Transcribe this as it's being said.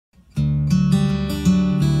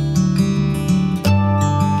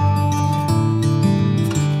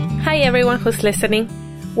everyone who's listening.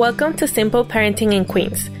 Welcome to Simple Parenting in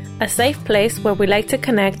Queens, a safe place where we like to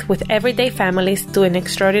connect with everyday families doing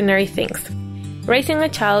extraordinary things. Raising a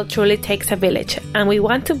child truly takes a village, and we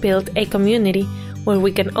want to build a community where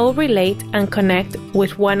we can all relate and connect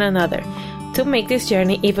with one another to make this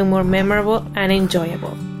journey even more memorable and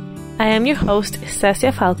enjoyable. I am your host,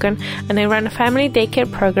 Stasia Falcon, and I run a family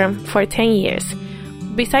daycare program for 10 years.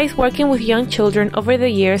 Besides working with young children over the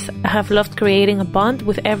years, I have loved creating a bond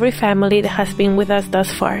with every family that has been with us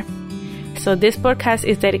thus far. So this podcast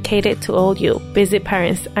is dedicated to all you busy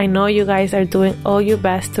parents. I know you guys are doing all your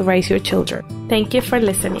best to raise your children. Thank you for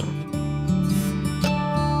listening.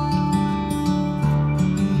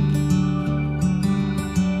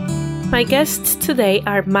 My guests today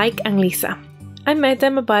are Mike and Lisa. I met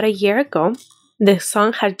them about a year ago. The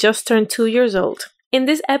son had just turned 2 years old. In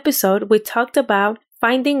this episode, we talked about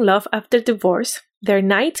finding love after divorce, their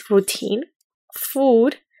night routine,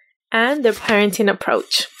 food, and their parenting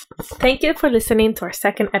approach. Thank you for listening to our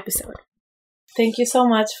second episode. Thank you so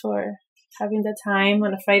much for having the time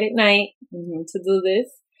on a Friday night to do this.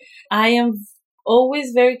 I am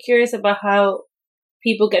always very curious about how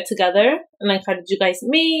people get together, and like, how did you guys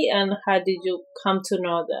meet, and how did you come to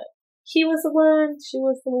know that he was the one, she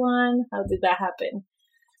was the one? How did that happen?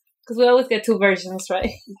 Because we always get two versions,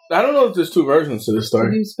 right? I don't know if there's two versions to this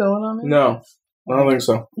story. Did you spill it on me? No, I don't think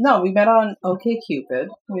so. No, we met on OkCupid.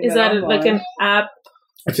 Is that like an app?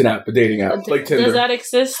 It's an app, a dating app, like Tinder. Does that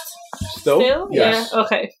exist? Still? Yes. Yeah.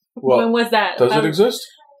 Okay. Well, when was that? Does it exist?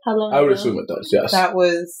 How long? I would ago? assume it does. Yes. That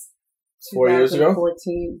was 4 years ago.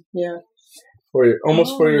 2014. Yeah. 4 years,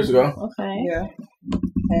 almost 4 years ago. Okay. Yeah.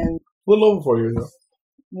 And A little over 4 years ago.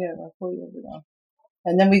 yeah, about 4 years ago.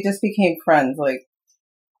 And then we just became friends. Like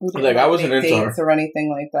I wasn't into dates her or anything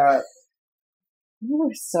like that. You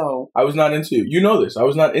were so. I was not into you. You know this. I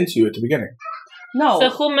was not into you at the beginning. No. So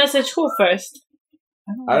who messaged who first?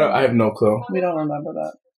 I have no clue. We don't remember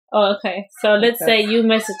that. Oh, okay. So let's say you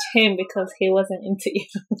messaged him because he wasn't into you.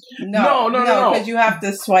 No. Because you have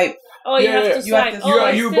to swipe. Oh, you have to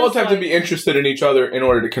swipe. You both have to be interested in each other in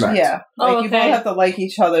order to connect. Yeah. You both have to like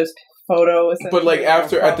each other's photos. But like at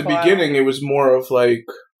the beginning, it was more of like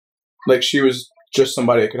she was just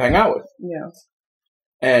somebody I could hang out with. Yeah.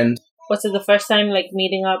 And was it the first time like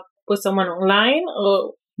meeting up with someone online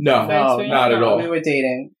or? No, not at all. We were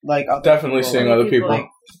dating definitely seeing other people.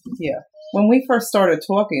 Yeah. When we first started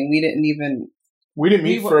talking, we didn't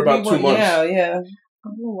meet for about 2 months. Yeah.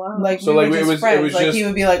 Oh wow! It was just, he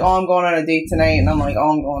would be like, "Oh, I'm going on a date tonight," and I'm like,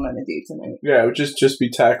 "Oh, I'm going on a date tonight." Yeah, it would just be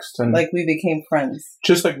text and we became friends.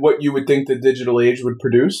 Just like what you would think the digital age would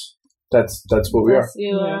produce. That's what we are.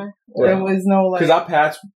 You are. There was no because our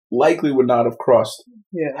paths likely would not have crossed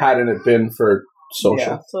hadn't it been for social.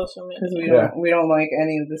 Yeah. Social media. Because we don't like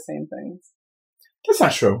any of the same things. That's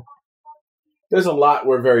not true. There's a lot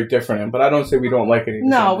we're very different in, but I don't say we don't like anything.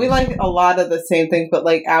 No, we like a lot of the same things, but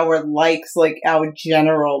like our likes, like our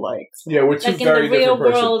general likes. Yeah, we're two very different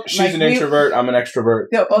persons. She's an introvert, I'm an extrovert.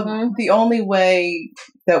 The only way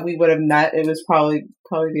that we would have met, it was probably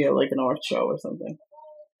via like an art show or something.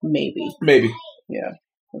 Maybe. Yeah.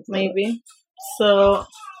 Maybe. So,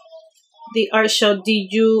 the art show,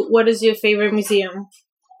 what is your favorite museum?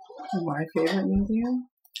 My favorite museum?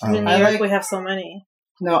 In New York, we have so many.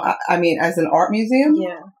 No, I mean, as an art museum?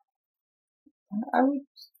 Yeah. I would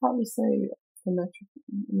probably say the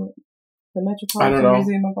Metropolitan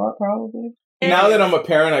Museum of Art, probably. Now that I'm a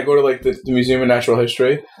parent, I go to like the Museum of Natural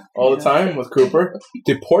History all the time with Cooper.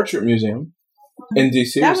 The Portrait Museum in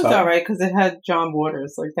DC. That was all right because it had John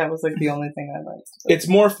Waters. Like that was like the only thing I liked. It's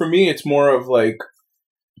more for me. It's more of like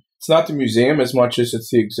it's not the museum as much as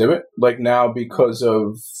it's the exhibit. Like now because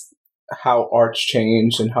of how art's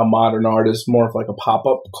changed and how modern art is more of like a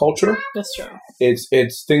pop-up culture. That's true.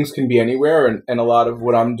 It's things can be anywhere, and a lot of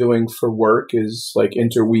what I'm doing for work is like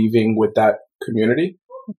interweaving with that community.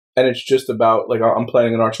 And it's just about like I'm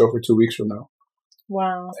planning an art show for 2 weeks from now.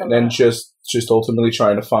 Wow. And then just ultimately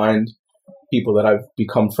trying to find people that I've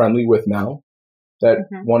become friendly with now that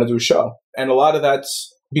want to do a show. And a lot of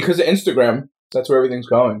that's because of Instagram. That's where everything's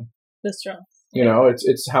going. That's true. You know,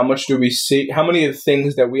 it's how much do we see? How many of the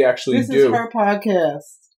things that we actually do? This is her podcast.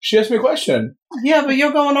 She asked me a question. Yeah, but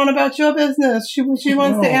you're going on about your business. She wants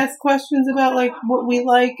to ask questions about like what we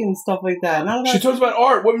like and stuff like that. She talks about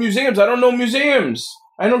art. What museums? I don't know museums.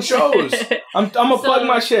 I know shows. I'm gonna plug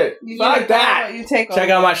my shit. Like that. Check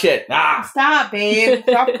out my shit. Stop, babe.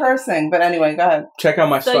 Stop cursing. But anyway, go ahead. Check out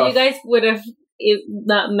my stuff. So you guys would have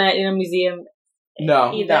not met in a museum.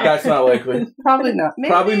 No, that's not likely. Probably not.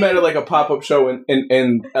 Maybe. Probably met at like a pop-up show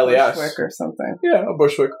in LAS. Bushwick or something. Yeah, a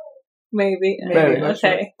Bushwick. Maybe. Maybe.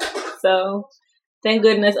 Okay. So thank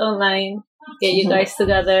goodness, online, get you guys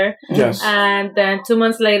together. Yes. And then 2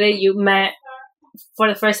 months later, you met for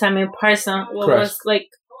the first time in person. What Correct. was like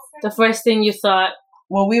the first thing you thought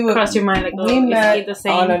crossed your mind? Like, we met the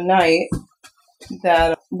same? on a night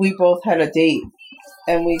that we both had a date,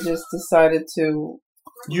 and we just decided to.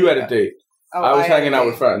 You had a date. Oh, I was hanging out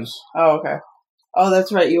with friends. Oh, okay. Oh,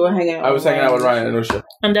 that's right. You were hanging out. I was hanging out with Ryan and Usha.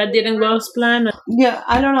 And that didn't go as planned? Yeah,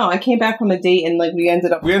 I don't know. I came back from a date and like we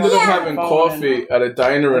ended up having coffee at a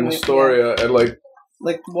diner in Astoria at like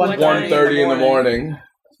 1:30 in the morning.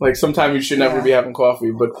 Like, sometime you should never be having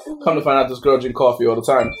coffee, but come to find out, this girl drinks coffee all the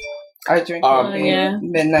time. I drink coffee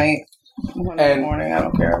midnight, 1 in the morning. I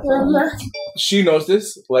don't care. She knows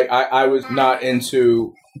this. Like, I was not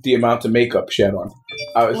into the amount of makeup she had on.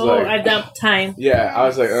 I was like, at that time. Yeah, I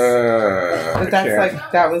was like, but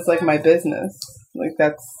that was like my business. Like,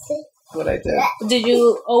 that's what I did. Did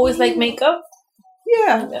you always like makeup?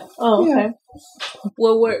 Yeah. Oh, okay. Yeah.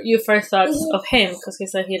 What were your first thoughts of him? Because he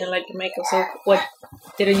said he didn't like your makeup. So what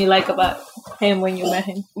didn't you like about him when you met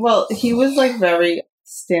him? Well, he was like very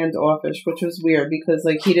standoffish, which was weird because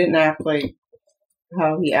like he didn't act like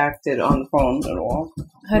how he acted on the phone at all.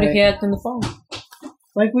 How did he act on the phone?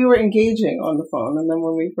 Like, we were engaging on the phone, and then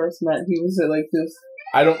when we first met, he was like this.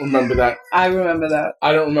 I don't remember that. I remember that.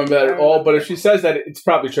 I don't remember that at all, but if she says that, it's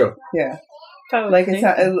probably true. Yeah. Probably. Like,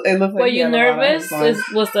 it looked like. Were you nervous?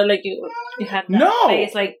 Was that like you had that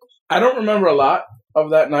face? Like, I don't remember a lot of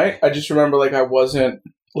that night. I just remember, like, I wasn't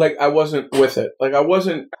with it. Like,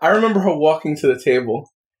 I remember her walking to the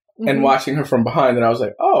table and watching her from behind, and I was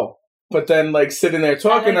like, oh. But then, like, sitting there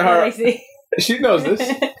talking to her. She knows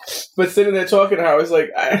this. But sitting there talking to her, I was like,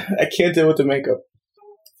 I can't deal with the makeup.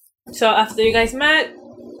 So after you guys met,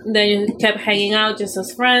 then you kept hanging out just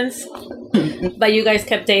as friends. But you guys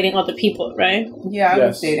kept dating other people, right? Yeah, I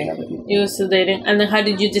was dating other people. You were still dating. And then how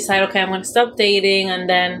did you decide, okay, I'm going to stop dating? And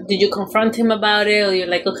then did you confront him about it? Or you're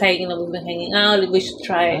like, okay, we've been hanging out. We should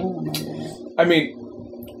try it. I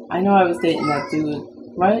mean, I know I was dating that dude,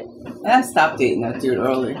 right? I stopped dating that dude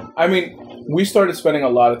early. I mean, we started spending a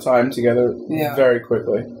lot of time together very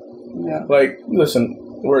quickly. Yeah. Like, listen,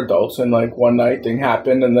 we're adults, and like one night thing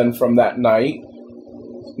happened, and then from that night,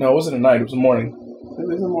 no, it wasn't a night, it was a morning. It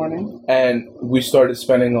was a morning. And we started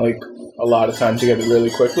spending like a lot of time together really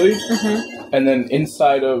quickly. And then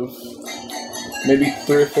inside of maybe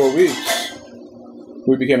 3 or 4 weeks,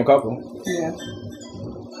 we became a couple. Yeah.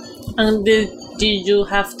 And did you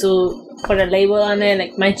have to put a label on it,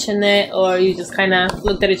 like mention it, or you just kind of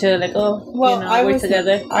looked at each other like, oh, we're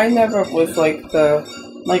together? I never was like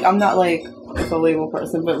I'm not like a label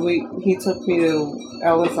person, but he took me to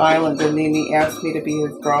Ellis Island and then he asked me to be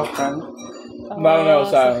his girlfriend. Not on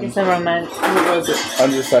Ellis Island. He's a romance. What was it?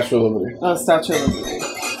 Under Statue of Liberty. Oh, Statue of Liberty.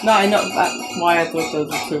 No, I know why I thought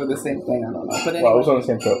those two were the same thing. I don't know. But anyway. Well, it was on the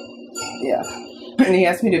same trip. Yeah. And he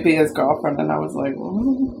asked me to be his girlfriend, and I was like,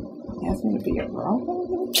 He asked me to be your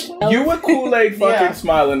girlfriend? You were Kool-Aid fucking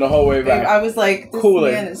smiling the whole way back. I was like, this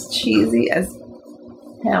man is cheesy as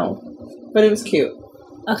hell. But it was cute.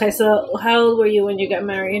 Okay, so how old were you when you got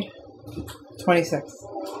married? 26.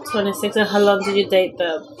 26, and how long did you date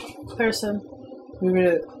the person? We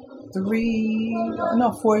were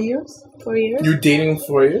 4 years. 4 years? You were dating for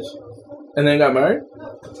 4 years? And then got married?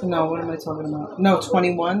 No, what am I talking about? No,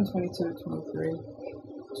 21, 22, 23,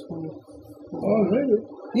 24. Oh, maybe.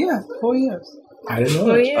 Yeah, 4 years. I didn't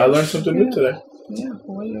know that. I learned something new today. Yeah,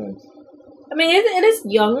 4 years. I mean, it is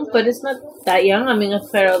young, but it's not that young. I mean, a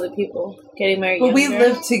fair other people getting married. But we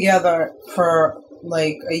lived together for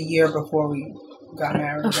like a year before we got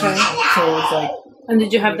married. Okay. So it was like. And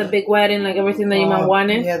did you have the big wedding, like everything that you might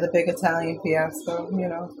wanted? Yeah, the big Italian fiasco.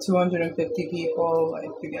 250 people. Like,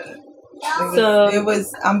 forget it. It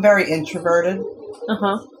was. I'm very introverted.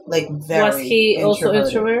 Like very. Was he also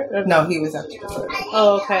introvert? No, he was extroverted.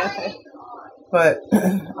 Oh, okay. But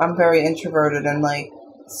I'm very introverted and like.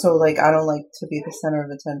 So, like, I don't like to be the center of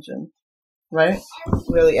attention. Right?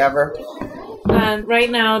 Really, ever. And right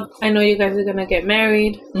now, I know you guys are going to get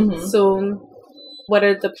married soon. What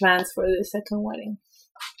are the plans for the second wedding?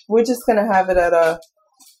 We're just going to have it at a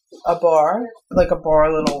bar. Like a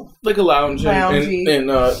bar, little... Like a lounge in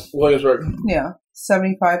Williamsburg. Yeah.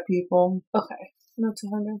 75 people. Okay. Not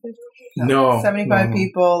 250? No. 75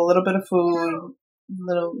 people, a little bit of food,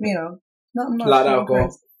 little, not much. A lot of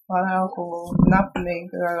alcohol. A lot of alcohol. Not for me,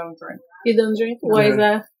 because I don't drink. You don't drink? Why is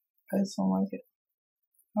that? I just don't like it.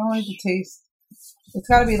 I don't like the taste. It's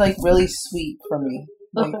got to be, like, really sweet for me.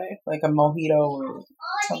 Like a mojito or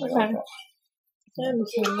something like that. I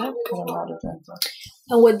understand that. I'm not a drinker.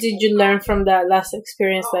 And what did you learn from that last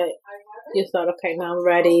experience that you thought, okay, now I'm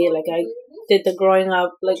ready? Like, I did the growing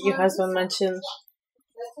up, like your husband mentioned,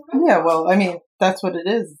 Yeah, well, I mean, that's what it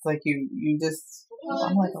is. It's like you just,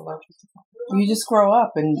 I'm like allergic to that. You just grow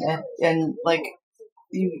up and like,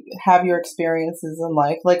 you have your experiences in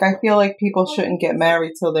life. Like, I feel like people shouldn't get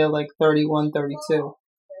married till they're like 31, 32.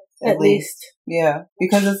 At least. Yeah,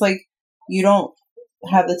 because it's like, you don't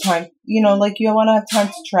have the time, like you want to have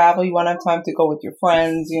time to travel. You want to have time to go with your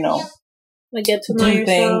friends, like get to do know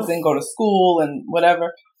things and go to school and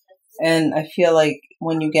whatever. And I feel like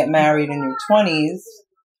when you get married in your 20s,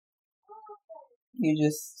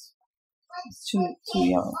 it's too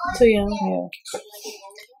young. Too young. Yeah.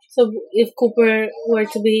 So if Cooper were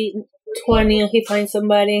to be 20 and he finds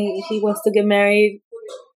somebody, he wants to get married,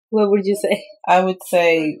 what would you say? I would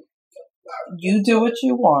say you do what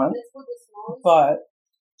you want, but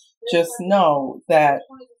just know that,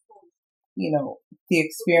 the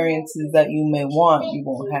experiences that you may want, you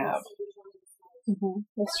won't have. Mm-hmm.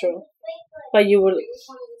 That's true. But you would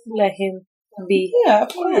let him be. Yeah,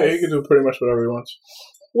 of course. Yeah, he can do pretty much whatever he wants.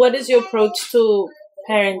 What is your approach to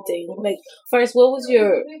parenting? Like, first, what was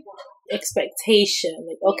your expectation?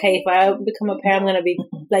 Like, okay, if I become a parent, I'm going to be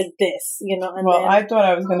like this, And well, I thought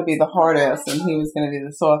I was going to be the hard ass and he was going to be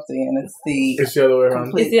the softy, and it's the other way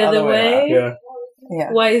around. It's the other way? Yeah.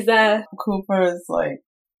 Yeah. Why is that? Cooper is like,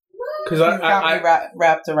 because I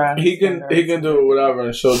wrapped around. He can do whatever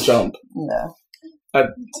and she'll jump. Yeah.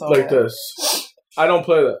 Like this. I don't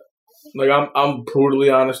play that. Like I'm brutally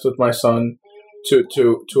honest with my son to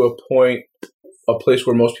a point, a place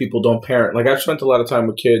where most people don't parent. Like I've spent a lot of time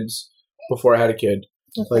with kids before I had a kid.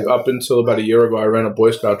 Okay. Like up until about a year ago, I ran a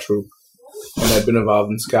Boy Scout troop, and I've been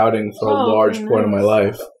involved in scouting for a large point of my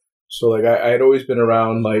life. So like I had always been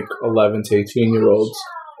around like 11 to 18-year-olds.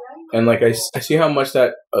 And like I see how much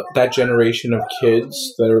that generation of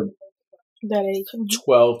kids that are that age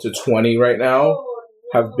 12 to 20 right now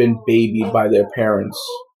have been babied by their parents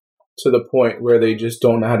to the point where they just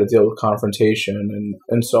don't know how to deal with confrontation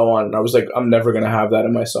and so on. And I was like, I'm never going to have that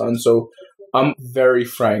in my son. So I'm very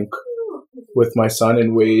frank with my son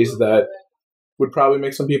in ways that would probably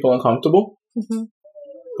make some people uncomfortable,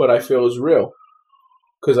 but I feel is real.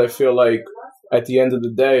 Because I feel like at the end of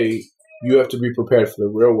the day, you have to be prepared for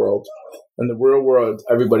the real world. And the real world,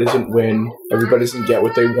 everybody doesn't win. Everybody doesn't get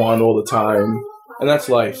what they want all the time. And that's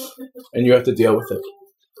life. And you have to deal with it.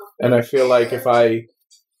 And I feel like if I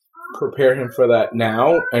prepare him for that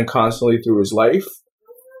now and constantly through his life,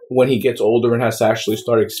 when he gets older and has to actually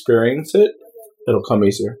start experiencing it, it'll come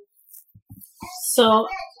easier. So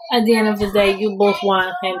at the end of the day, you both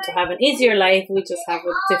want him to have an easier life. We just have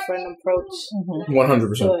a different approach.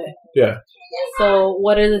 100%. Yeah. So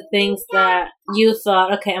what are the things that you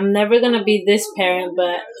thought, okay, I'm never going to be this parent,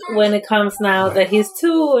 but when it comes now that he's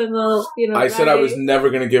 2 and I said I was never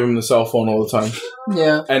going to give him the cell phone all the time.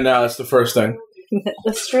 Yeah. And now it's the first thing.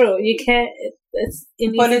 That's true. You can't, it's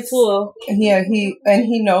an easy tool. Yeah,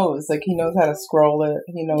 he knows. Like, he knows how to scroll it.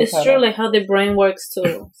 He knows it's true, like how the brain works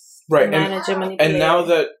too. Right. Manage and manipulate. And now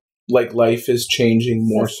that like life is changing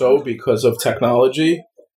more so because of technology,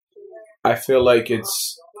 I feel like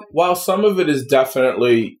while some of it is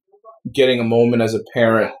definitely getting a moment as a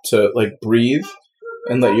parent to like breathe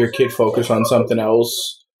and let your kid focus on something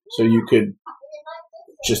else so you could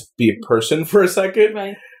just be a person for a second.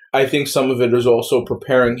 Right. I think some of it is also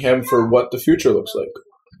preparing him for what the future looks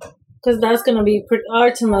like. Because that's going to be,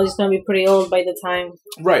 our technology is going to be pretty old by the time.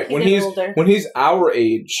 Right. When he's our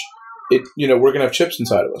age, we're going to have chips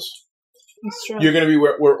inside of us. That's true.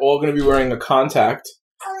 We're all going to be wearing a contact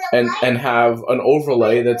and have an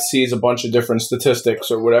overlay that sees a bunch of different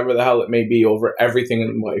statistics or whatever the hell it may be over everything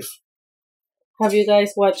in life. Have you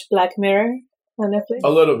guys watched Black Mirror on Netflix? A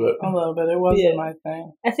little bit. It wasn't my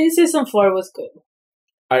thing. I think season 4 was good.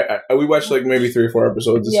 We watched like maybe 3 or 4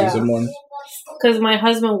 episodes of season 1. Because my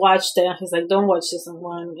husband watched it. He's like, don't watch season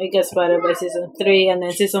 1. It gets better by season 3. And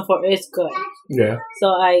then season 4 is good. Yeah. So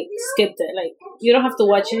I skipped it. Like, you don't have to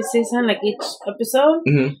watch each season, like each episode.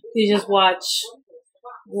 Mm-hmm. You just watch.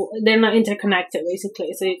 They're not interconnected,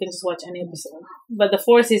 basically. So you can just watch any episode. But the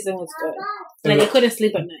 4th season is good. Like, I couldn't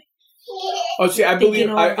sleep at night. Oh, see, I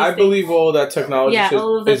believe all that technology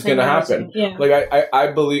is going to happen. Yeah. Like,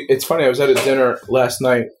 I believe... It's funny, I was at a dinner last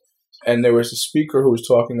night, and there was a speaker who was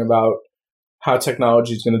talking about how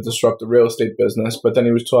technology is going to disrupt the real estate business, but then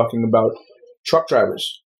he was talking about truck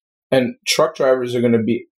drivers. And truck drivers are going to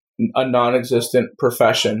be a non-existent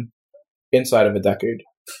profession inside of a decade.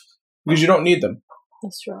 Because you don't need them.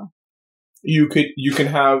 That's true. You can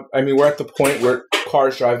have... I mean, we're at the point where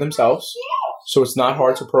cars drive themselves. So it's not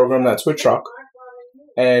hard to program that to a truck.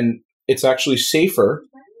 And it's actually safer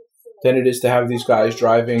than it is to have these guys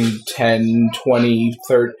driving 10, 20,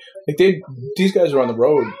 30. Like these guys are on the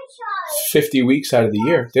road 50 weeks out of the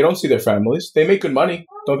year. They don't see their families. They make good money.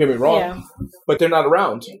 Don't get me wrong, but they're not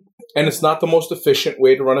around. And it's not the most efficient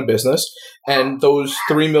way to run a business. And those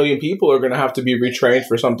 3 million people are going to have to be retrained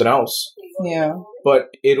for something else. Yeah. But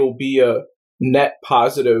it'll be a net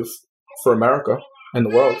positive for America and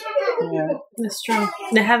the world. Yeah. That's true.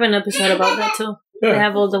 They have an episode about that too. Yeah. They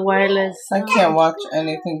have all the wireless. I can't watch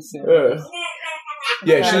anything serious.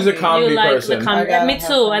 Yeah, she's a comedy person. Me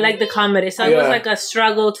too. I like the comedy. So it was like a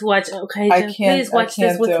struggle to watch. Okay, please watch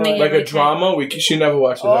this with me. Like a drama, she never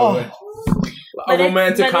watches that way. A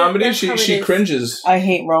romantic comedy, she cringes. I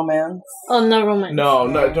hate romance. Oh, no romance. No.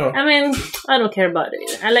 I mean, I don't care about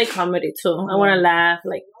it. I like comedy too. I want to laugh.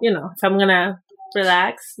 Like, if I'm going to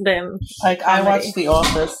relax, then I watch The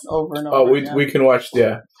Office over and over. Oh, we can watch,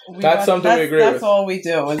 That's something we agree with. That's all we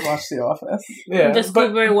do is watch The Office. Yeah. Does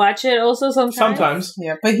Cooper watch it also sometimes? Sometimes.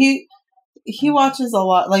 Yeah, but he watches a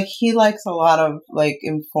lot. Like, he likes a lot of, like,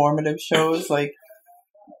 informative shows, like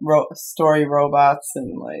story robots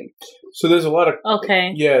and, like... So there's a lot of...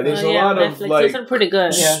 Okay. Yeah, there's a lot Netflix. of, like... Those are pretty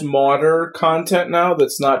good. Smarter content now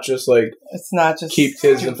that's not just, like... It's not just... Keep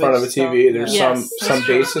kids in front of a TV. There's some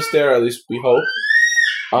basis there, at least we hope.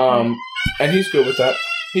 And he's good with that.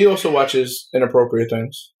 He also watches inappropriate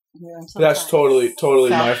things. Yeah, that's totally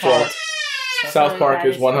my fault. South Park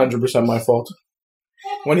is 100% my fault.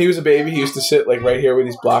 When he was a baby, he used to sit like right here where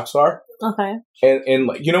these blocks are. Okay. And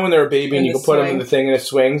like, when they're a baby and you can put them in the thing and it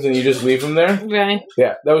swings and you just leave them there. Right.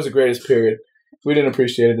 Yeah, that was the greatest period. We didn't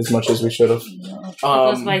appreciate it as much as we should have. It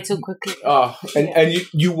goes by too quickly. And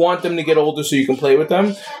you want them to get older so you can play with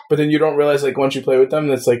them, but then you don't realize like once you play with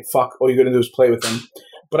them, it's like fuck. All you're gonna do is play with them.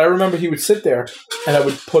 But I remember he would sit there, and I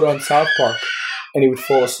would put on South Park, and he would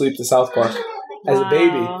fall asleep to South Park as a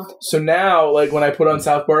baby. So now, like, when I put on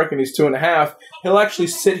South Park and he's 2.5, he'll actually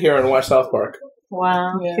sit here and watch South Park.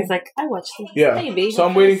 Wow. Yeah. He's like, I watched this baby. So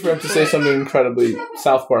I'm waiting for him to say something incredibly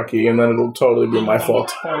South Parky, and then it'll totally be my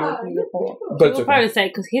fault. But he'll probably say,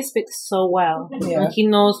 because he speaks so well. Yeah. Like, he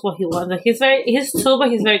knows what he wants. Like, he's 2, but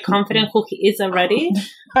he's very confident who he is already,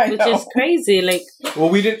 which is crazy. Like, well,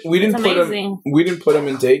 we didn't put him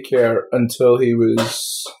in daycare until he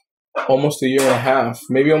was almost 1.5 years,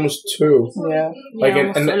 maybe almost 2. Yeah. Like,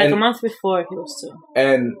 a month before he was 2.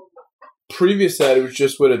 And previous to that, it was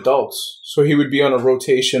just with adults. So he would be on a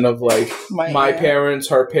rotation of like my parents,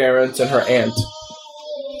 her parents, and her aunt.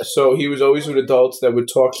 So he was always with adults that would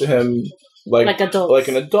talk to him like adults. Like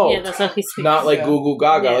an adult. Yeah, that's how he speaks. Not like Goo Goo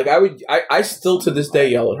Gaga. Yeah. Like I still to this day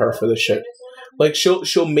yell at her for this shit. Like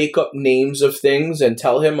she'll make up names of things and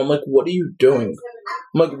tell him. I'm like, what are you doing?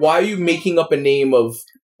 I'm like, why are you making up a name of?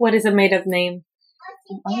 What is a made up name?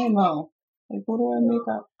 I don't know. Like, what do I make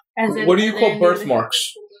up? What do you call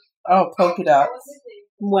birthmarks? Oh, polka dots.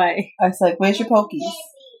 Why? I was like, where's your pokies?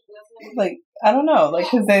 Like, I don't know. Like,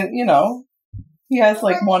 because they, he has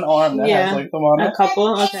like one arm that has like the one. A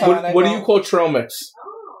couple? Okay. So what do you call Tromix?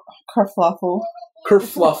 Kerfluffle.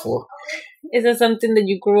 Kerfluffle. Is that something that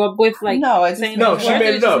you grew up with? Like, no, she made it up.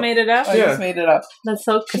 Just made it up? I just made it up. That's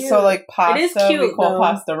so cute. So, like, pasta, it is cute, we call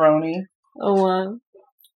pastaroni. Oh, wow.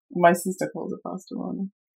 My sister calls it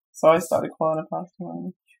pastaroni. So I started calling it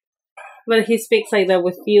pastaroni. But he speaks like that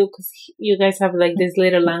with you because you guys have like this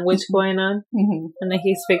little language going on. Mm-hmm. And then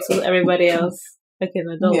he speaks with everybody else like an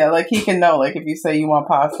adult. Yeah, like he can know. Like if you say you want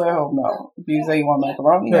pasta, he'll know. If you say you want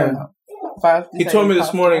macaroni, he'll know. He told me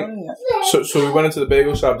this morning. So we went into the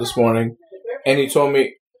bagel shop this morning, and he told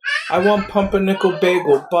me, I want pumpernickel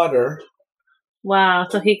bagel butter. Wow,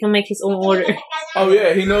 so he can make his own order. Oh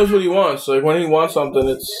yeah, he knows what he wants. Like when he wants something,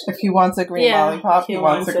 it's... If he wants a green lollipop, he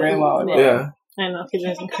wants a green lollipop. Yeah. I know, he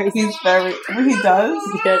does crazy. He does?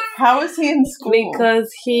 Yes. How is he in school? Because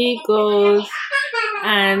he goes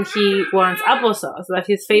and he wants applesauce. That's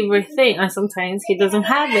his favorite thing. And sometimes he doesn't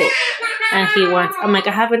have it. And he wants, I'm like,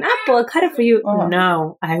 I have an apple. I'll cut it for you. Uh-huh.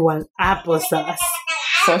 No, I want applesauce.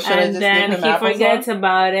 So should I just then give him he applesauce? Forgets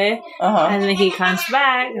about it. Uh-huh. And then he comes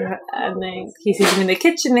back. And then he sees me in the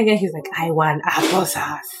kitchen again. He's like, I want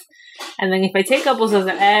applesauce. And then if I take applesauce,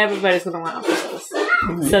 then everybody's going to want applesauce.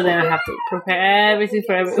 Mm-hmm. So then I have to prepare everything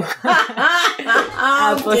for everyone.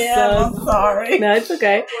 Applesauce. Damn, I'm sorry. No, it's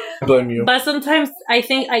okay. I blame you. But sometimes I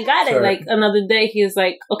think I got it. Like another day, he's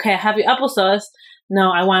like, okay, I have your applesauce. No,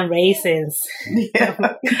 I want raisins.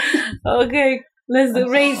 Yeah. Okay, let's do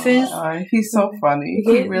raisins. He's so funny.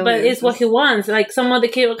 He really but it's what he wants. Like some other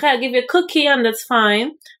kid, okay, I'll give you a cookie and that's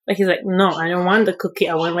fine. But he's like, no, I don't want the cookie.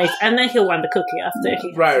 I want raisins. And then he'll want the cookie after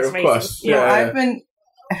he right, has of raisins. course. Yeah, I've been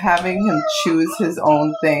having him choose his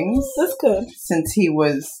own things. That's good. Since he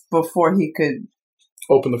was, before he could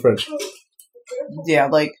open the fridge. Yeah,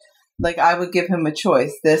 like like I would give him a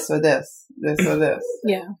choice, this or this, this or this.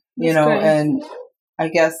 Yeah. You know, great. and I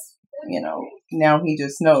guess, you know, now he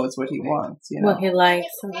just knows what he wants, you know. What he likes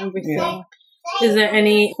and everything. Yeah. Is there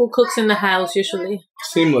who cooks in the house usually?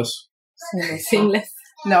 Seamless. Seamless.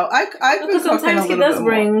 No, I've been Because cooking sometimes a he little does bit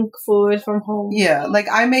bring more. food from home. Yeah, like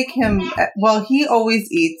I make him, well, he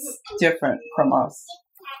always eats different from us.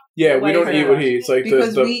 Yeah, we Why don't is eat that? what he eats, like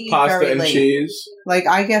Because we the eat pasta very and late. cheese. Like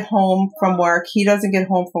I get home from work, he doesn't get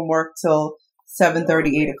home from work till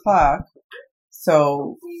 7:30, 8 o'clock.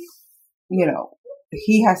 So, you know,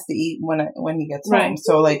 he has to eat when he gets home. Right.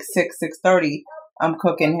 So like 6:30, I'm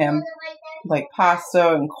cooking him like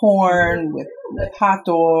pasta and corn with hot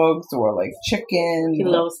dogs or like chicken. He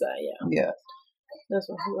loves that, yeah. Yeah. That's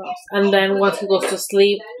what he loves. And then once he goes to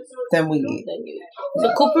sleep, Then we eat. then you eat.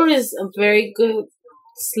 So Cooper is a very good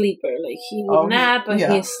sleeper. Like he would nap and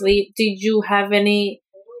he'd sleep. Did you have any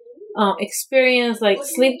experience like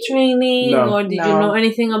sleep training, or did you know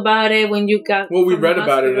anything about it when you got? Well, we read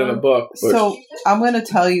about it in a book. So I'm going to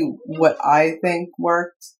tell you what I think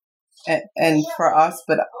worked, and for us,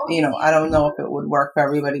 but you know, I don't know if it would work for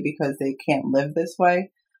everybody because they can't live this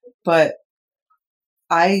way. But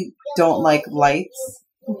I don't like lights.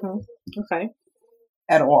 Okay.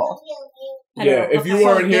 At all. Yeah, if you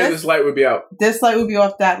weren't here, this light would be out. This light would be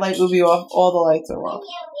off. That light would be off. All the lights are off.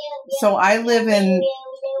 So I live in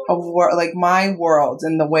a world, like my world,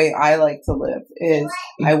 and the way I like to live is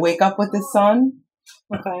I wake up with the sun.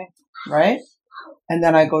 Okay. Right, and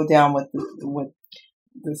then I go down with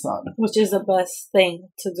the sun, which is the best thing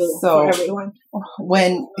to do for everyone.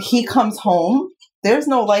 When he comes home, there's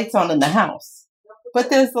no lights on in the house, but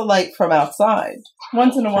there's the light from outside.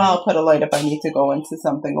 Once in a while, I'll put a light if I need to go into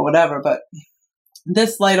something or whatever, but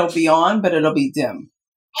this light will be on, but it'll be dim.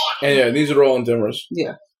 And yeah, these are all in dimmers.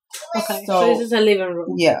 Yeah. Okay, so this is a living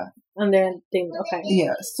room. Yeah. And then okay.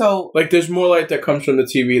 Yeah, so... Like, there's more light that comes from the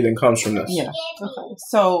TV than comes from this. Yeah. Okay.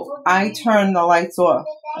 So, I turn the lights off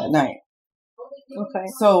at night. Okay.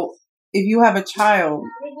 So, if you have a child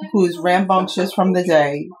who's rambunctious from the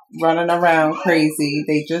day, running around crazy,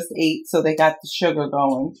 they just ate, so they got the sugar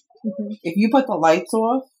going. Mm-hmm. If you put the lights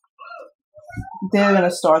off, they're going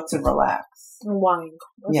to start to relax. And whine.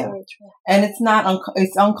 Yeah. And it's not,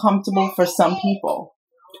 it's uncomfortable for some people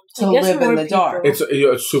to live in the dark. It's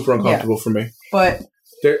super uncomfortable for me. But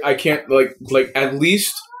I can't, like at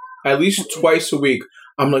least twice a week,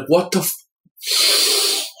 I'm like, what the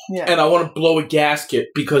yeah. And I want to blow a gasket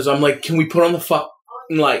because I'm like, can we put on the fucking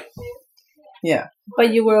light? Yeah.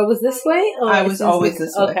 But you were always this way? Or I was always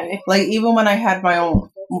this way. Okay. Like, even when I had my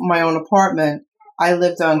own apartment, I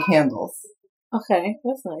lived on candles. Okay,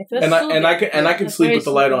 that's nice. I can sleep with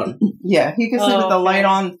the light on. Yeah, he can sleep with the light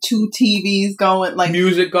on, 2 TVs going, like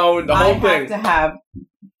music going, the whole thing. I have to have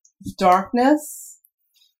darkness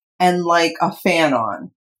and like a fan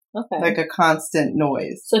on. Okay. Like a constant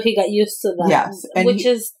noise. So he got used to that. Yes. And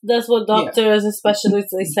that's what doctors, especially,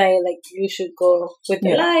 they say, like, you should go with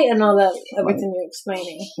the light and all that, everything you're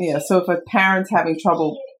explaining. Yeah, so if a parent's having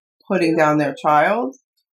trouble putting down their child,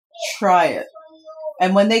 try it.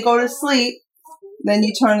 And when they go to sleep, then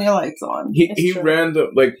you turn your lights on. He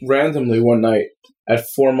randomly one night at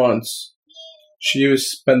 4 months, she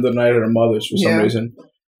was spend the night at her mother's for some reason,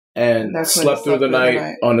 and slept through the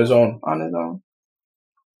night on his own. On his own.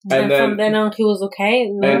 And then from then on, he was okay.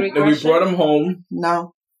 No and we brought him home.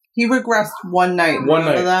 No, he regressed one night.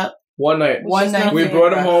 Remember that? One night. We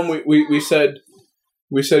brought him home. We said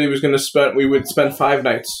he was going to spend. We would spend 5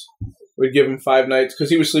 nights. We'd give him 5 nights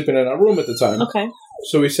because he was sleeping in our room at the time. Okay.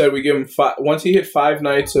 So we said we give him 5. Once he hit 5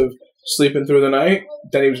 nights of sleeping through the night,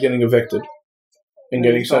 then he was getting evicted and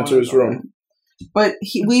getting sent to his room. But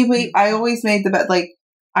I always made the bed. Like,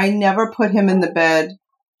 I never put him in the bed.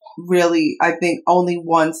 Really, I think only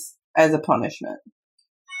once as a punishment.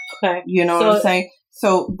 Okay. You know what I'm saying?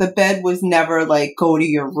 So the bed was never like, go to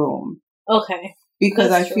your room. Okay. Because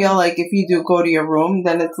that's I feel like if you do go to your room,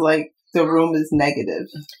 then it's like the room is negative.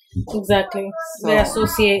 Exactly. So,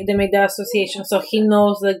 they make the association. So he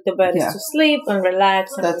knows that the bed is to sleep and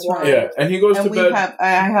relax. And that's right. Yeah. And he goes to bed.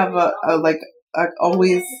 I have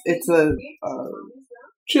always, it's a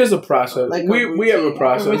she has a process. Like we have a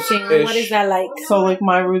process. Routine. What is that like? So, like,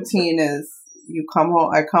 my routine is you come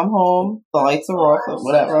home. I come home. The lights are off or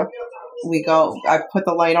whatever. We go. I put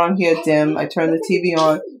the light on here dim. I turn the TV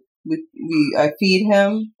on. I feed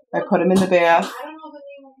him. I put him in the bath.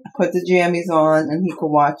 I put the jammies on, and he can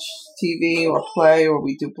watch TV or play, or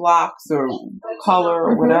we do blocks or color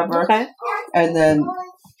or whatever. Okay. And then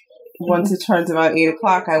once it turns about 8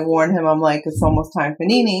 o'clock, I warn him. I'm like, it's almost time for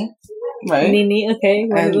Nini. Right. Nini, okay.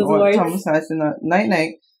 And Thomas nice and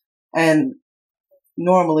night. And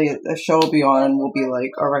normally a show will be on and we'll be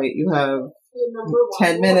like, all right, you have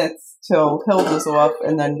 10 minutes till Hilda's off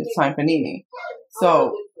and then it's time for Nini.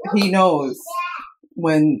 So he knows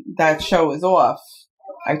when that show is off,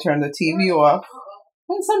 I turn the TV off.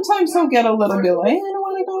 And sometimes he'll get a little bit like, I don't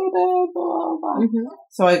want to go to bed, blah, blah. Mm-hmm.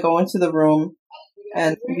 So I go into the room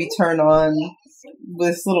and we turn on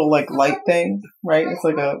this little like light thing, right? It's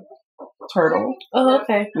like a turtle. Oh,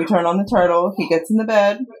 okay. We turn on the turtle. He gets in the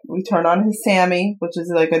bed. We turn on his Sammy, which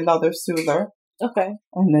is like another soother. Okay.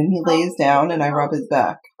 And then he lays down and I rub his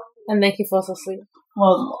back. And then he falls asleep.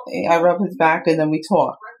 Well, I rub his back and then we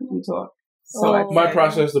talk. So my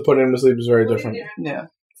process to put him to sleep is very different. Yeah.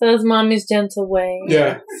 So it's mommy's gentle way.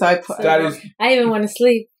 Yeah. So I even want to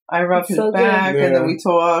sleep. I rub his back and then we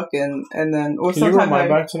talk and then or Can you rub my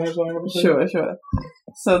back tonight? Sure.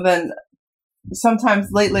 So then sometimes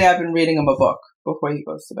lately I've been reading him a book before he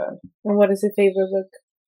goes to bed. And what is your favorite book?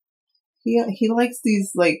 He likes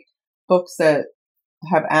these like books that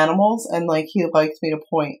have animals and like he likes me to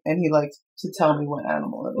point and he likes to tell me what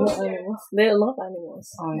animal it is. What animals? They love animals.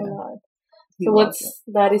 Oh yeah. A lot. So what's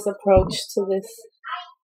Daddy's approach to this?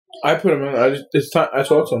 I put him in. It's time. I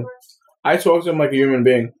talk to him. I talk to him like a human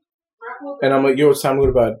being, and I'm like, "Yo, it's time to go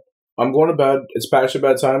to bed. I'm going to bed. It's past your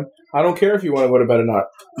bedtime. I don't care if you want to go to bed or not.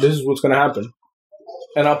 This is what's going to happen."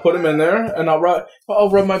 And I'll put him in there, and I'll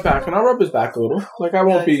rub my back, and I'll rub his back a little. Like I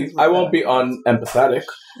won't be unempathetic,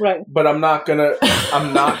 right? But I'm not gonna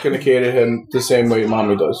cater to him the same way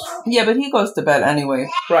Mommy does. Yeah, but he goes to bed anyway,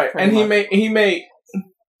 right? And he may.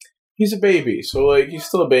 He's a baby, so like he's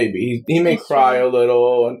still a baby. He may cry a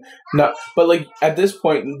little, and not. But like at this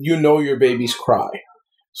point, you know your babies cry,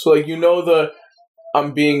 so like you know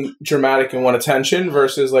I'm being dramatic and want attention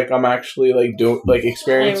versus like I'm actually like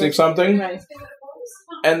experiencing something. Right.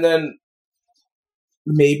 And then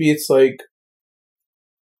maybe it's like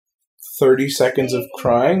 30 seconds of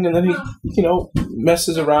crying, and then he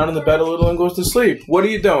messes around in the bed a little and goes to sleep. What are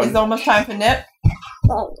you doing? It's almost time for nip.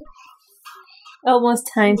 Oh. Almost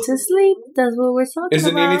time to sleep. That's what we're talking about. Is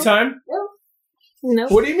it Nini time? No.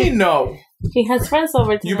 What do you mean no? He has friends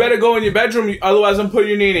over tonight. You better go in your bedroom, otherwise I'm putting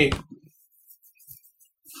you Nini.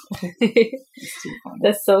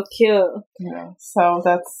 That's so cute. Yeah. So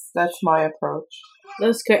that's my approach.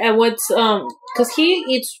 That's good. And what's because he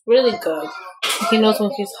eats really good. He knows when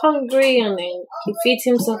he's hungry, and then he feeds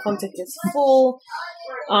himself until he's full.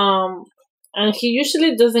 And he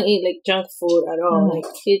usually doesn't eat like junk food at all. Mm-hmm.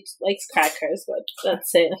 Like he likes crackers, but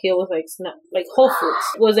that's it. He always likes like whole foods.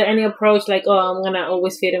 Was there any approach like, oh, I'm gonna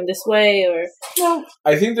always feed him this way, or? No.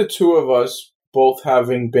 I think the two of us, both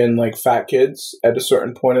having been like fat kids at a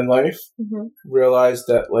certain point in life, realized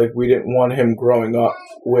that like we didn't want him growing up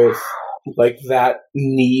with like that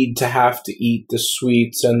need to have to eat the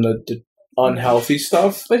sweets and the unhealthy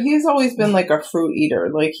stuff. But he's always been like a fruit eater.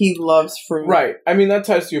 Like he loves fruit. Right. I mean, that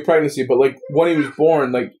ties to your pregnancy, but like when he was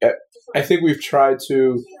born, like I think we've tried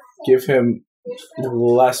to give him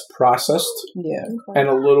less processed and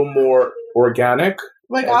a little more organic.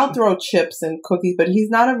 Like I'll throw chips and cookies, but he's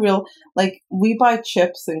not a real, like we buy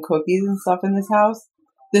chips and cookies and stuff in this house.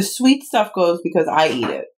 The sweet stuff goes because I eat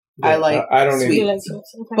it. Yeah, I don't sweet. Okay.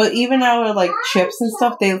 But even our like chips and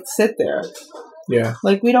stuff, they sit there. Yeah.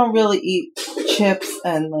 Like, we don't really eat chips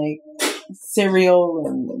and, like, cereal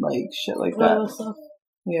and, like, shit like that.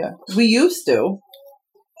 Yeah. We used to.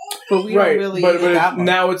 But we don't really eat it that much.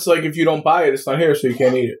 Now it's like, if you don't buy it, it's not here, so you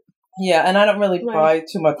can't eat it. Yeah, and I don't really buy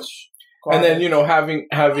too much garbage. And then,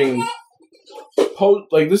 having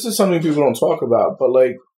like, this is something people don't talk about, but,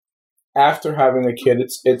 like, after having a kid,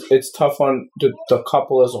 it's tough on the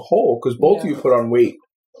couple as a whole, because both of you put on weight.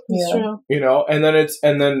 It's true.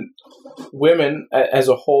 And then women as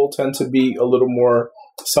a whole tend to be a little more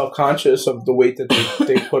self-conscious of the weight that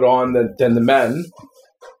they put on than the men.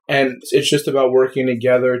 And it's just about working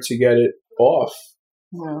together to get it off.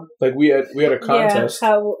 Yeah. Like we had a contest.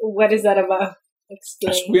 Yeah. What is that about?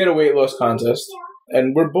 Explain. We had a weight loss contest,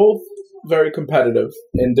 and we're both very competitive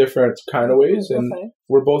in different kind of ways, and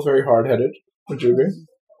we're both very hard-headed. Would you agree?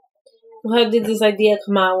 How did this idea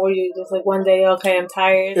come out? Were you just like one day, okay, I'm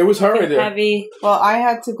tired? It was her idea. Heavy. Well, I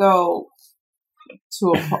had to go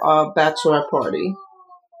to a bachelorette party.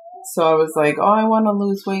 So I was like, oh, I want to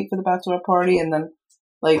lose weight for the bachelorette party. And then,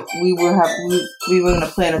 like, we were going to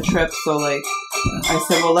plan a trip. So, like, I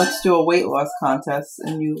said, well, let's do a weight loss contest.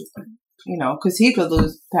 And because he could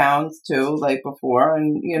lose pounds, too, like, before.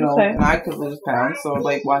 And, and I could lose pounds. So,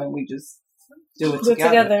 like, why don't we just do it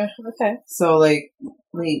together? Okay. So, like,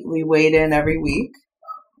 we weighed in every week.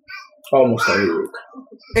 Almost every week.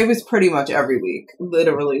 It was pretty much every week,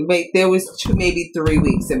 literally. There was maybe 3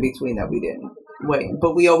 weeks in between that we didn't. weigh.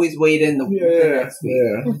 But we always weighed in the next week.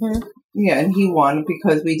 Yeah. Mm-hmm. Yeah, and he won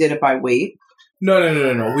because we did it by weight.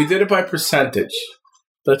 No. We did it by percentage.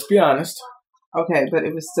 Let's be honest. Okay, but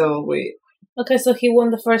it was still weight. Okay, so he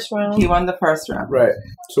won the first round. He won the first round. Right.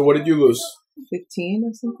 So what did you lose? 15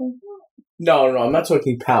 or something? No, I'm not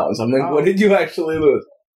talking pounds. I'm like, what did you actually lose?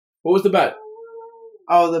 What was the bet?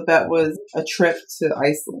 Oh, the bet was a trip to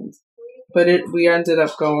Iceland. But we ended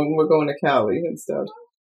up we're going to Cali instead.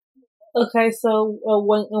 Okay, so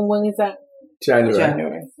when is that?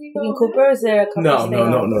 January. In Cooper, or is there a couple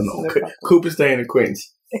No. Cooper's staying in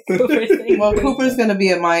Queens. Well, Cooper's going to be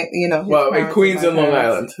at my, in Queens and Long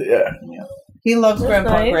Island. Yeah. He loves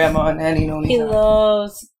Grandpa and Grandma and Annie Noni. He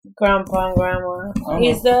loves Grandpa and Grandma.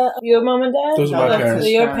 Is that your mom and dad? Those are my parents.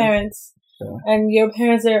 Your parents. Yeah. And your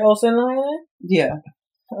parents are also in Long Island? Yeah.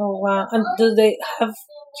 Oh, wow. And do they have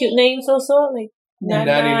cute names also? Like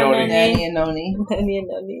Nanny and Noni. Nanny and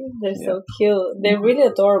Noni. They're so cute. They're really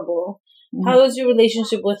adorable. Mm-hmm. How is your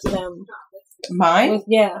relationship with them? Mine?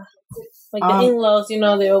 Like the in-laws,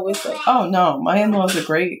 they're always like... Oh, no. My in-laws are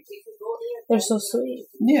great. They're so sweet.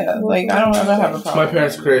 Yeah, I don't ever have a problem. My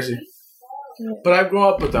parents are crazy. Yeah. But I grew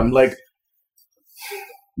up with them. Like,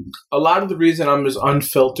 a lot of the reason I'm as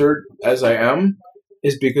unfiltered as I am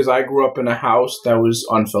is because I grew up in a house that was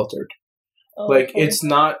unfiltered. It's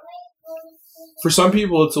not... For some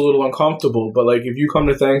people, it's a little uncomfortable, but, if you come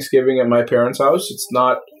to Thanksgiving at my parents' house, it's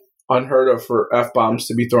not unheard of for F-bombs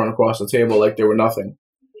to be thrown across the table like they were nothing.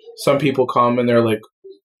 Some people come and they're like,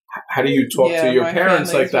 how do you talk to your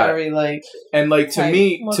parents like that? Very,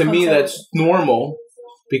 to me, that's normal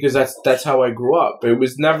because that's how I grew up. It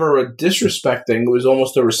was never a disrespecting. It was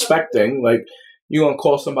almost a respecting. Like, you gonna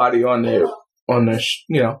call somebody on the.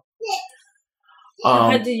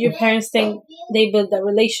 How did your parents think they built that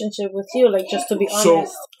relationship with you? Like, just to be honest.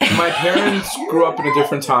 So, my parents grew up in a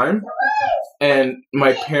different time, and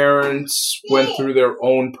my parents went through their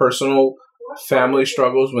own personal family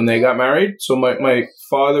struggles when they got married. So my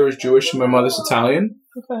father is Jewish and my mother's Italian.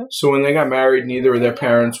 Okay. So when they got married, neither of their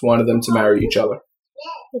parents wanted them to marry each other.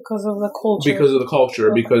 Because of the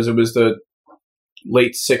culture. Okay. Because it was the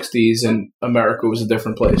late 60s and America was a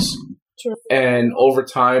different place. True. And over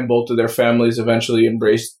time, both of their families eventually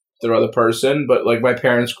embraced their other person. But my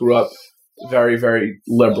parents grew up very, very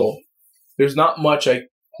liberal. There's not much I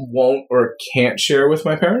won't or can't share with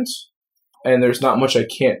my parents. And there's not much I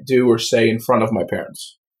can't do or say in front of my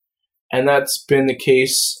parents. And that's been the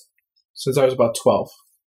case since I was about 12.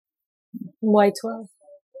 Why 12?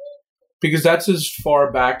 Because that's as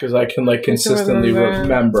far back as I can consistently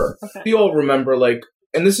remember. Okay. We all remember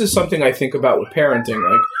and this is something I think about with parenting,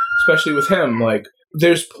 especially with him,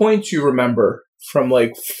 there's points you remember from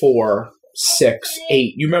 4, 6,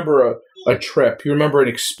 8. You remember a trip, you remember an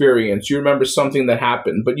experience, you remember something that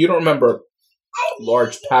happened, but you don't remember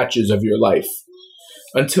large patches of your life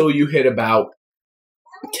until you hit about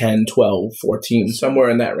 10, 12, 14, somewhere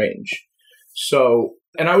in that range. So,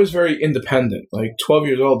 and I was very independent. 12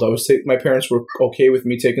 years old, my parents were okay with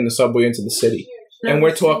me taking the subway into the city. And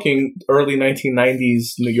we're talking early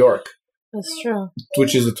 1990s New York. That's true.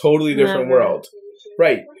 Which is a totally different world.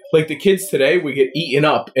 Right. The kids today, we get eaten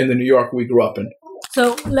up in the New York we grew up in.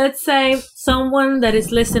 So let's say someone that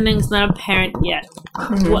is listening is not a parent yet.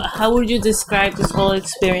 Mm-hmm. How would you describe this whole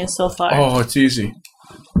experience so far? Oh, it's easy.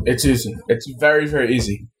 It's easy. It's very, very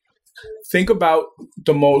easy. Think about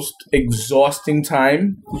the most exhausting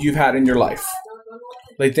time you've had in your life.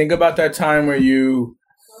 Think about that time where you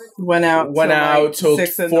went out till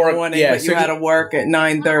 6 in the morning, but you had to work at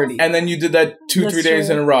 9:30. And then you did that 2-3 days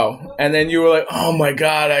in a row. And then you were like, oh my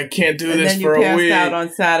God, I can't do this for a week. And then you passed out on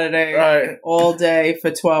Saturday all day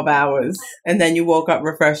for 12 hours. And then you woke up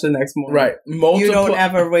refreshed the next morning. Right. You don't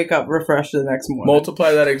ever wake up refreshed the next morning.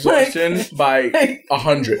 Multiply that exhaustion by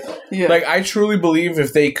 100. Yeah. I truly believe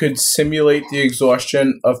if they could simulate the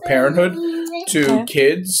exhaustion of parenthood to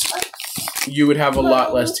kids, you would have a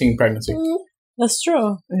lot less teen pregnancy. That's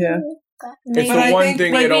true. Yeah. It's the one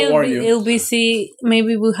thing they don't warn you.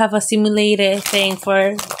 Maybe we'll have a simulated thing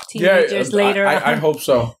for teenagers later on. I hope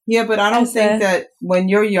so. Yeah, but I don't think that when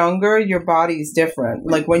you're younger, your body's different.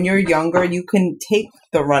 When you're younger, you can take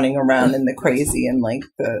the running around and the crazy and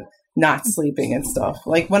the not sleeping and stuff.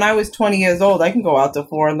 When I was 20 years old, I can go out till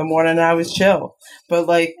 4 in the morning and I was chill. But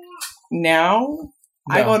now,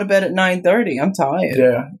 I go to bed at 9:30. I'm tired.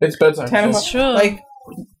 Yeah, it's bedtime. That's true.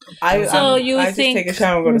 I just take a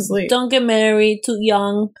shower and go to sleep. Don't get married too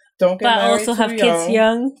young. Don't get married but also have kids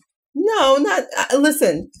young. No, not.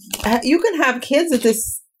 Listen, you can have kids at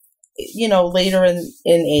this, later in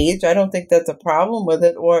age. I don't think that's a problem with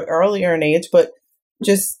it, or earlier in age. But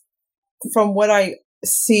just from what I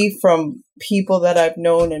see from people that I've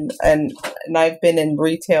known, and I've been in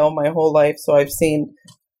retail my whole life, so I've seen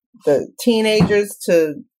the teenagers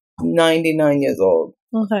to 99 years old.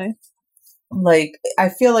 Okay. Like, I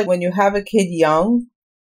feel like when you have a kid young,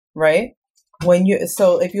 right?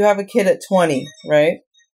 So if you have a kid at 20, right?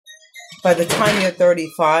 By the time you're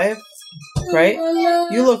 35, right?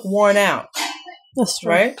 You look worn out. That's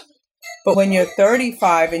true. Right? But when you're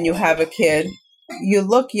 35 and you have a kid, you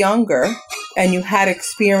look younger and you had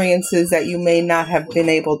experiences that you may not have been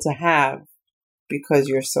able to have because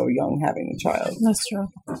you're so young having a child. That's true.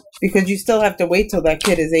 Because you still have to wait till that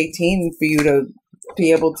kid is 18 for you to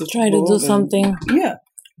be able to try to do something. Yeah.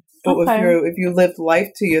 But Okay. if you lived life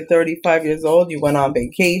to you're 35 years old, you went on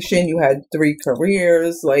vacation, you had 3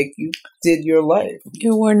 careers, like you did your life.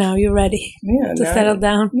 You're worn out. You're ready to settle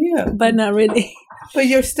down. Yeah. But not really. But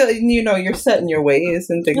you're still, you're set in your ways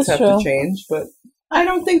and things That's have true. to change. But I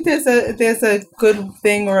don't think there's a good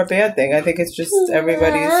thing or a bad thing. I think it's just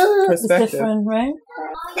everybody's perspective. It's different, right?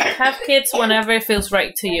 Have kids whenever it feels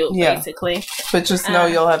right to you, basically. But just know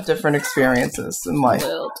you'll have different experiences in life.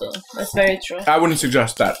 Will too. That's very true. I wouldn't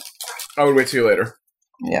suggest that. I would wait till later.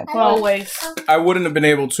 Yeah. Always. I wouldn't have been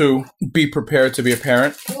able to be prepared to be a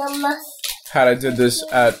parent had I did this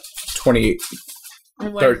at 28.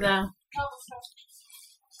 And where's that?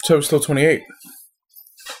 So I was still 28.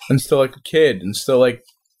 And still like a kid and still like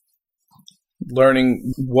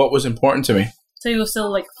learning what was important to me. So you were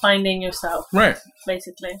still like finding yourself. Right.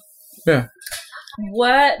 Basically. Yeah.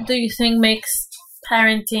 What do you think makes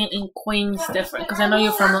parenting in Queens different? Because I know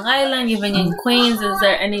you're from Long Island, you've been in Queens. Is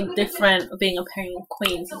there any different being a parent in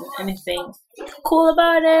Queens? Is there anything cool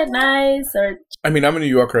about it? Nice? Or I mean, I'm a New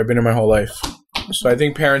Yorker. I've been here my whole life. So I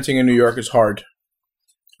think parenting in New York is hard.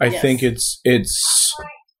 I think it's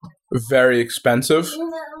very expensive.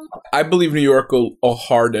 I believe New York will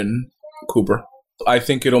harden Cooper. I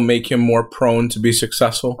think it'll make him more prone to be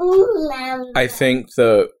successful. I think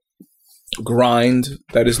the grind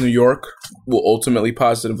that is New York will ultimately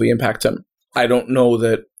positively impact him. I don't know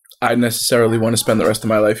that I necessarily want to spend the rest of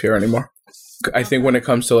my life here anymore. I think when it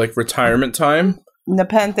comes to like retirement time,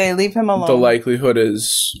 Nepente, leave him alone. the likelihood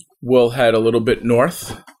is we'll head a little bit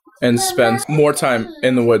north and spend more time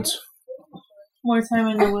in the woods. more time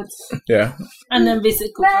in the woods. Yeah. And then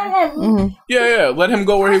visit Cooper. Mm-hmm. Yeah. Let him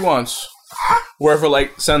go where he wants. Wherever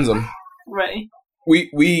light sends him. Right.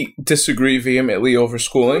 We disagree vehemently over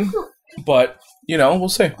schooling, but, we'll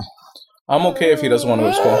see. I'm okay if he doesn't want to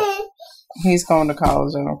go to school. He's going to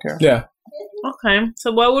college. I don't care. Yeah. Okay.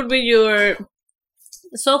 So what would be your,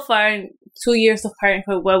 so far in 2 years of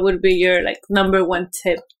parenthood, what would be your, number one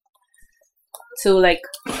tip to,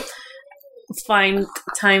 find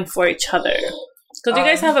time for each other? Because you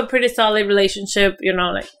guys have a pretty solid relationship,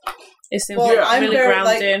 it seems I'm really very,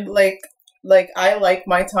 grounded. I like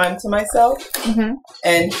my time to myself, Mm-hmm.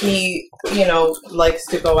 and he, likes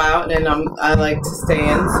to go out, and I like to stay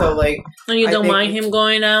in. So, And you I don't think mind him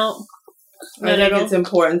going out? I think it's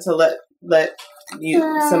important to let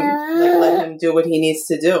him do what he needs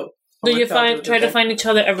to do. Do you try to find each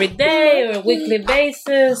other every day or a weekly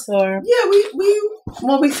basis or? Yeah,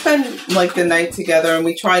 we spend the night together, and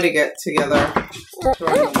we try to get together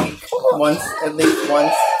during the week at least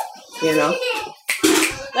once.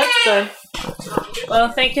 That's good.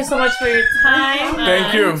 Well, thank you so much for your time.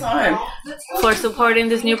 Thank you. For supporting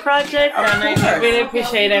this new project, and I really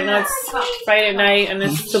appreciate it. I know it's Friday night and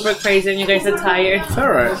it's super crazy and you guys are tired. All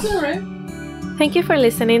right. Thank you for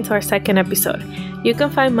listening to our second episode. You can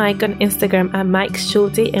find Mike on Instagram at Mike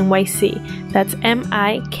Schulte NYC. That's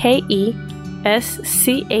MikeSchulte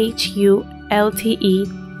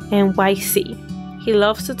NYC. He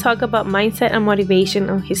loves to talk about mindset and motivation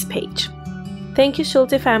on his page. Thank you,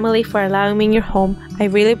 Schulte family, for allowing me in your home. I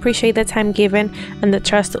really appreciate the time given and the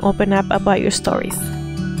trust to open up about your stories.